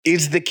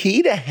Is the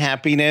key to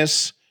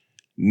happiness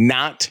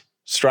not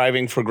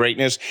striving for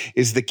greatness?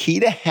 Is the key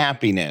to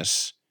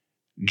happiness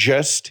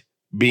just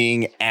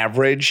being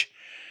average?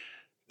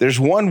 There's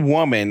one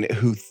woman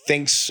who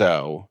thinks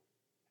so,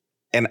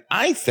 and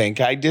I think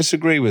I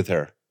disagree with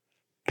her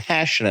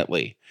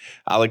passionately.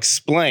 I'll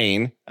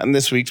explain on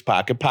this week's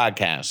Pocket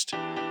Podcast.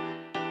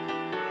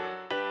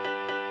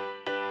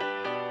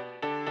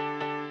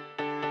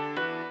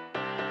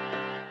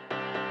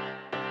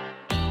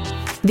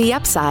 The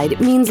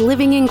Upside means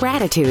living in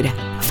gratitude,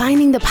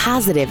 finding the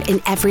positive in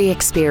every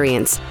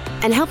experience,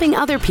 and helping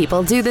other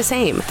people do the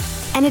same.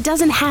 And it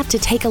doesn't have to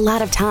take a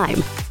lot of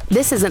time.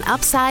 This is an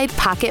Upside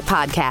Pocket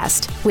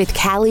Podcast with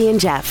Callie and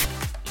Jeff.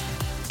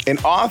 An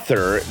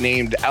author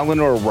named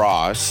Eleanor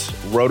Ross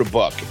wrote a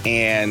book,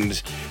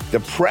 and the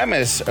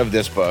premise of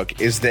this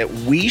book is that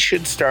we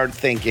should start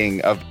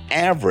thinking of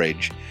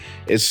average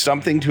as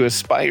something to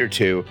aspire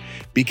to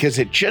because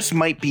it just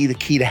might be the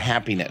key to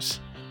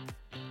happiness.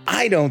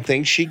 I don't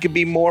think she could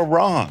be more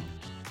wrong,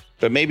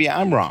 but maybe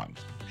I'm wrong.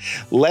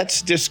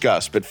 Let's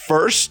discuss. But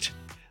first,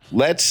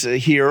 let's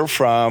hear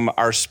from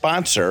our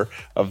sponsor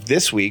of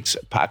this week's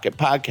Pocket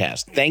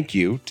Podcast. Thank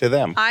you to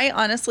them. I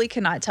honestly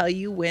cannot tell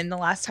you when the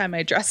last time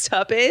I dressed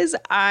up is.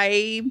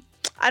 I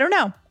don't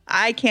know.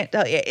 I can't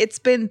tell you. It's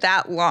been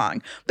that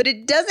long, but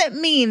it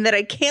doesn't mean that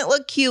I can't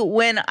look cute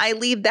when I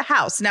leave the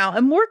house. Now,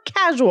 I'm more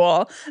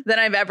casual than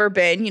I've ever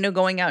been,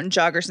 going out in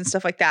joggers and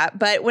stuff like that.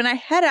 But when I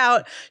head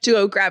out to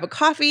go grab a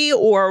coffee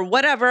or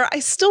whatever, I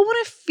still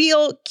want to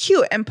feel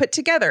cute and put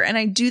together. And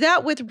I do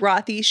that with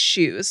Rothy's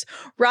shoes.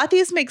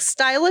 Rothy's makes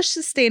stylish,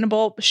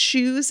 sustainable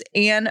shoes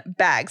and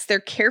bags. They're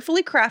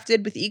carefully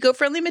crafted with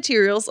eco-friendly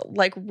materials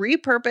like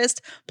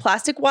repurposed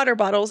plastic water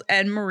bottles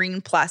and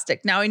marine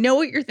plastic. Now, I know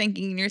what you're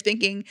thinking, and you're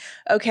thinking,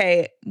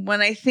 okay,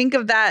 when I think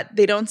of that,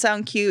 they don't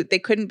sound cute. They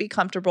couldn't be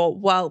comfortable.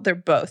 Well, they're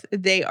both.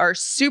 They are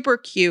super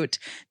cute.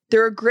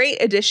 They're a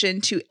great addition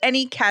to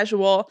any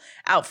casual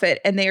outfit,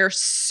 and they are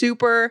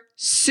super,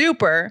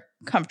 super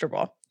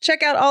comfortable.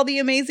 Check out all the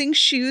amazing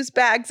shoes,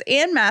 bags,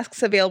 and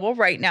masks available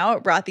right now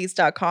at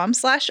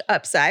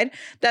rothys.com/upside.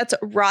 That's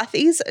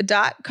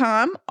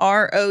rothys.com,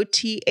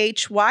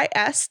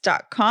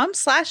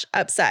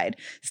 rothys.com/upside.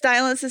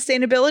 Style and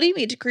sustainability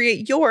meet to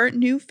create your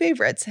new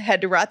favorites.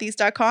 Head to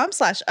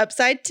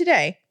rothys.com/upside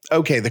today.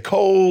 Okay, the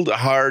cold,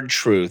 hard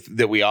truth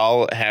that we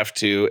all have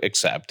to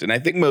accept, and I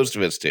think most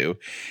of us do,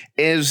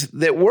 is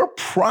that we're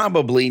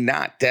probably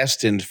not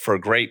destined for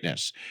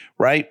greatness,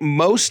 right?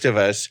 Most of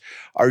us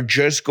are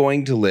just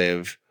going to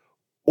live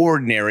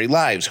ordinary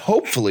lives,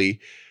 hopefully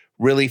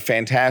really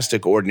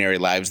fantastic ordinary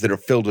lives that are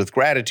filled with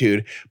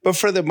gratitude, but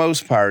for the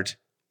most part,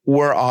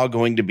 we're all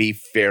going to be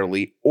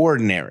fairly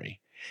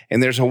ordinary.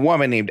 And there's a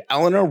woman named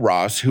Eleanor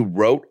Ross who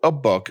wrote a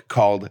book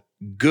called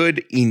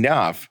Good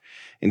Enough,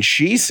 and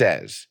she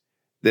says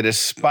that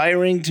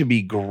aspiring to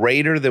be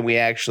greater than we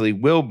actually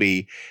will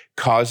be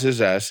causes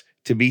us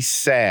to be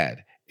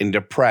sad and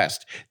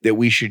depressed, that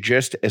we should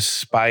just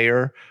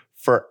aspire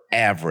for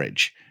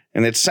average.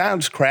 And it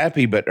sounds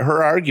crappy, but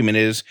her argument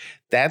is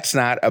that's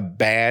not a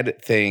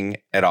bad thing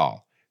at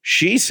all.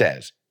 She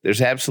says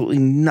there's absolutely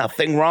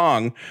nothing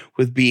wrong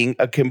with being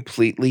a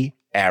completely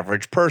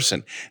average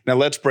person. Now,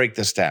 let's break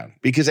this down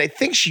because I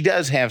think she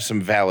does have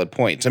some valid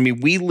points. I mean,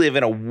 we live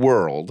in a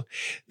world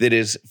that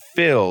is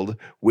filled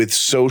with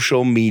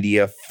social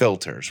media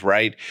filters,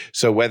 right?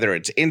 So whether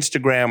it's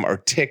Instagram or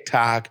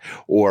TikTok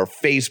or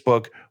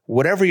Facebook,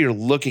 whatever you're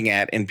looking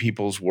at in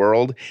people's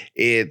world,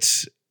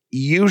 it's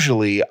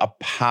usually a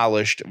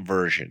polished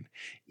version,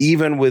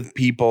 even with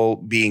people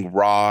being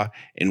raw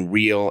and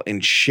real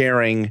and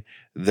sharing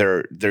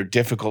their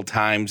difficult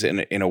times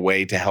in a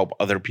way to help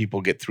other people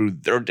get through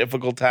their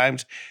difficult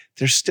times.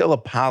 There's still a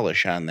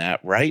polish on that,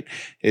 right?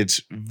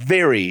 It's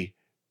very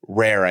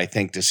rare, I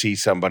think, to see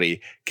somebody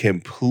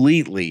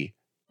completely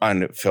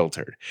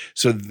unfiltered.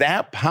 So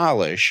that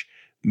polish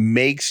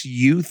makes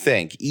you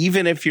think,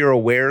 even if you're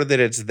aware that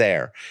it's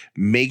there,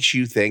 makes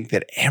you think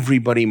that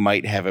everybody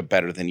might have it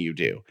better than you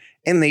do.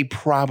 And they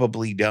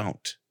probably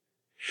don't.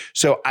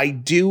 So I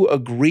do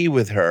agree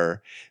with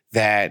her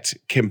that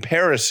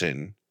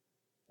comparison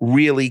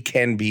really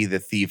can be the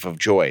thief of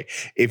joy.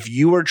 If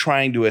you are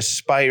trying to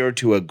aspire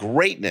to a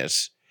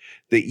greatness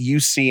that you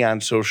see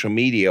on social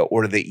media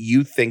or that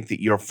you think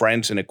that your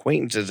friends and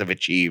acquaintances have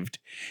achieved,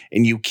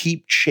 and you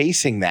keep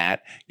chasing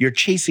that, you're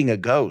chasing a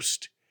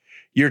ghost.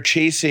 You're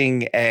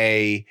chasing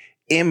a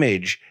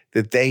image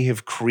that they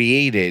have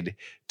created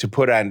to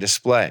put on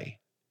display.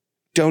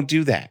 Don't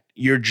do that.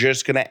 You're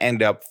just going to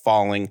end up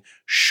falling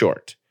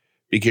short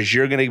because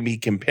you're going to be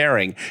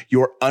comparing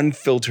your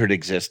unfiltered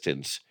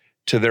existence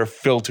to their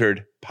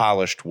filtered,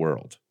 polished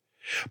world.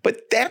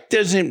 But that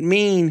doesn't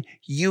mean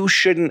you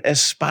shouldn't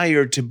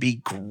aspire to be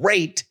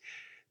great.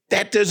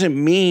 That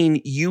doesn't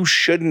mean you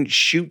shouldn't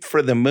shoot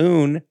for the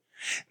moon.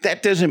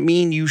 That doesn't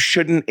mean you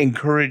shouldn't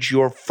encourage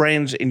your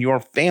friends and your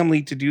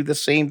family to do the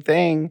same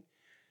thing.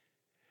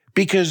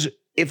 Because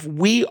if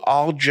we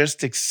all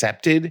just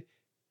accepted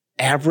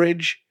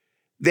average,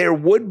 there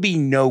would be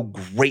no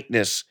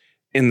greatness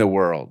in the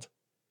world.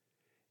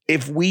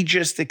 If we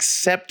just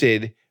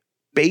accepted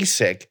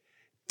basic,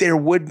 there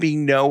would be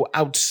no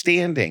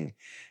outstanding.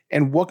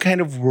 And what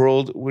kind of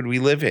world would we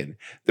live in?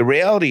 The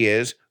reality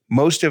is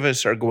most of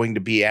us are going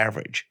to be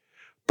average,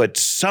 but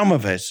some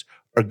of us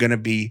are going to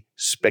be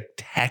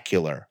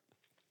spectacular.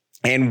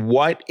 And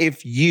what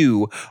if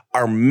you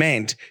are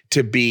meant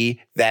to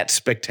be that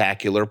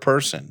spectacular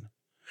person?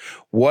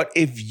 What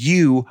if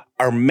you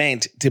are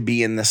meant to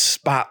be in the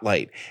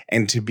spotlight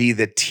and to be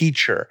the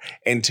teacher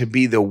and to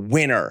be the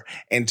winner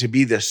and to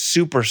be the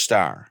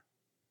superstar?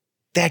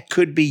 That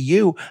could be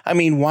you. I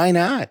mean, why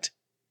not?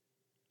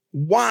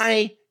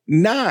 Why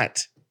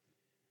not?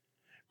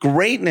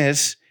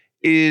 Greatness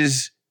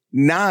is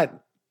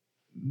not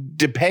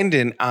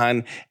dependent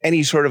on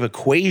any sort of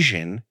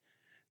equation.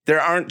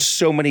 There aren't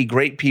so many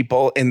great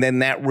people and then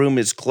that room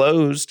is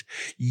closed.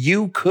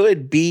 You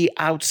could be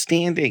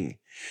outstanding.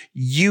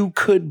 You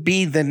could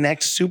be the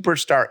next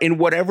superstar in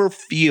whatever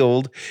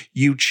field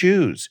you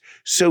choose.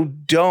 So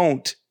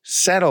don't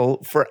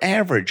settle for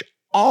average.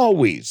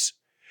 Always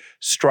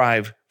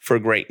strive for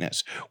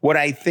greatness. What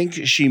I think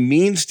she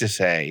means to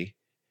say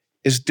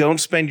is don't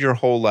spend your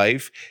whole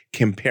life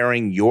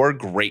comparing your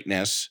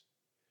greatness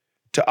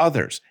to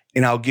others.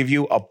 And I'll give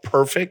you a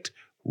perfect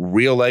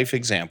real life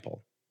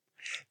example.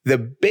 The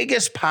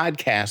biggest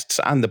podcasts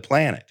on the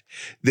planet,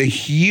 the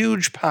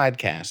huge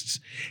podcasts,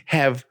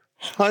 have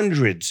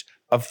hundreds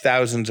of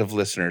thousands of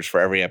listeners for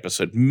every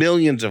episode,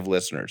 millions of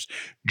listeners.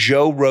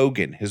 Joe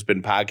Rogan has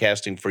been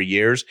podcasting for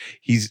years.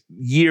 He's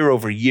year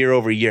over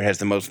year has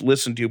the most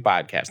listened to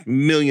podcast,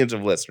 millions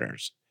of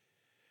listeners.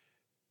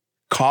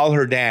 Call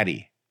Her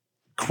Daddy,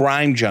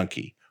 Crime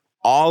Junkie,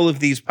 all of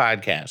these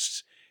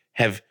podcasts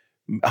have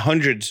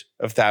hundreds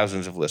of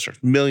thousands of listeners,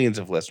 millions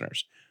of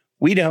listeners.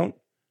 We don't.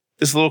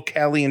 This little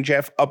Callie and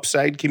Jeff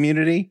Upside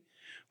community,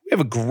 we have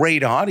a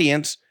great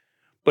audience,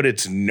 but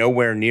it's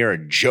nowhere near a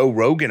Joe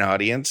Rogan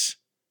audience.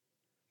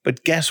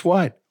 But guess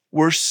what?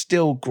 We're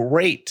still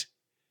great.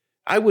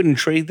 I wouldn't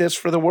trade this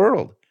for the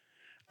world.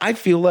 I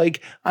feel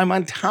like I'm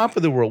on top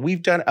of the world.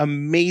 We've done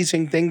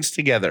amazing things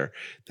together,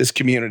 this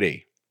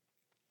community.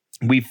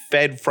 We've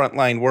fed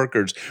frontline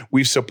workers.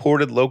 We've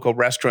supported local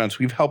restaurants.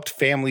 We've helped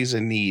families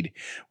in need.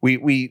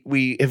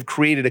 We have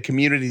created a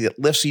community that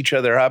lifts each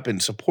other up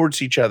and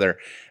supports each other.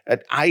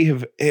 I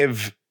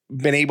have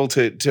been able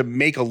to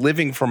make a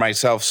living for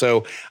myself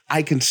so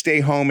I can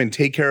stay home and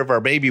take care of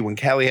our baby when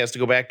Callie has to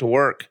go back to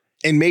work.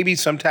 And maybe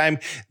sometime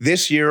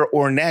this year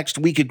or next,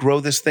 we could grow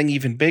this thing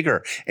even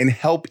bigger and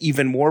help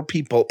even more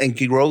people and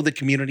grow the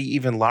community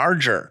even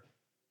larger.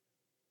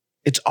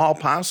 It's all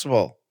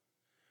possible.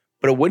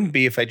 But it wouldn't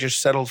be if I just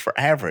settled for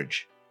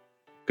average.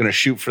 Going to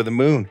shoot for the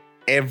moon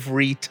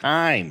every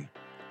time.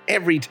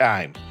 Every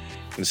time.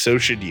 And so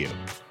should you.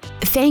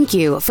 Thank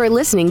you for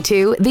listening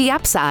to The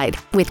Upside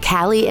with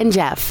Callie and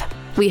Jeff.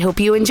 We hope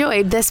you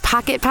enjoyed this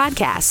Pocket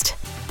Podcast.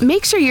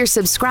 Make sure you're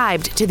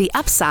subscribed to The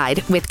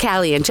Upside with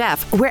Callie and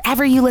Jeff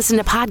wherever you listen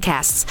to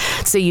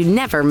podcasts so you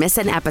never miss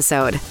an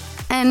episode.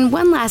 And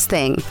one last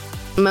thing.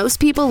 Most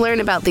people learn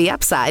about The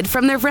Upside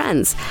from their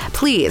friends.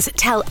 Please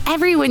tell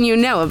everyone you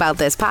know about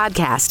this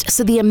podcast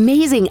so the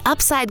amazing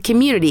Upside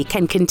community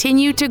can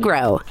continue to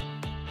grow.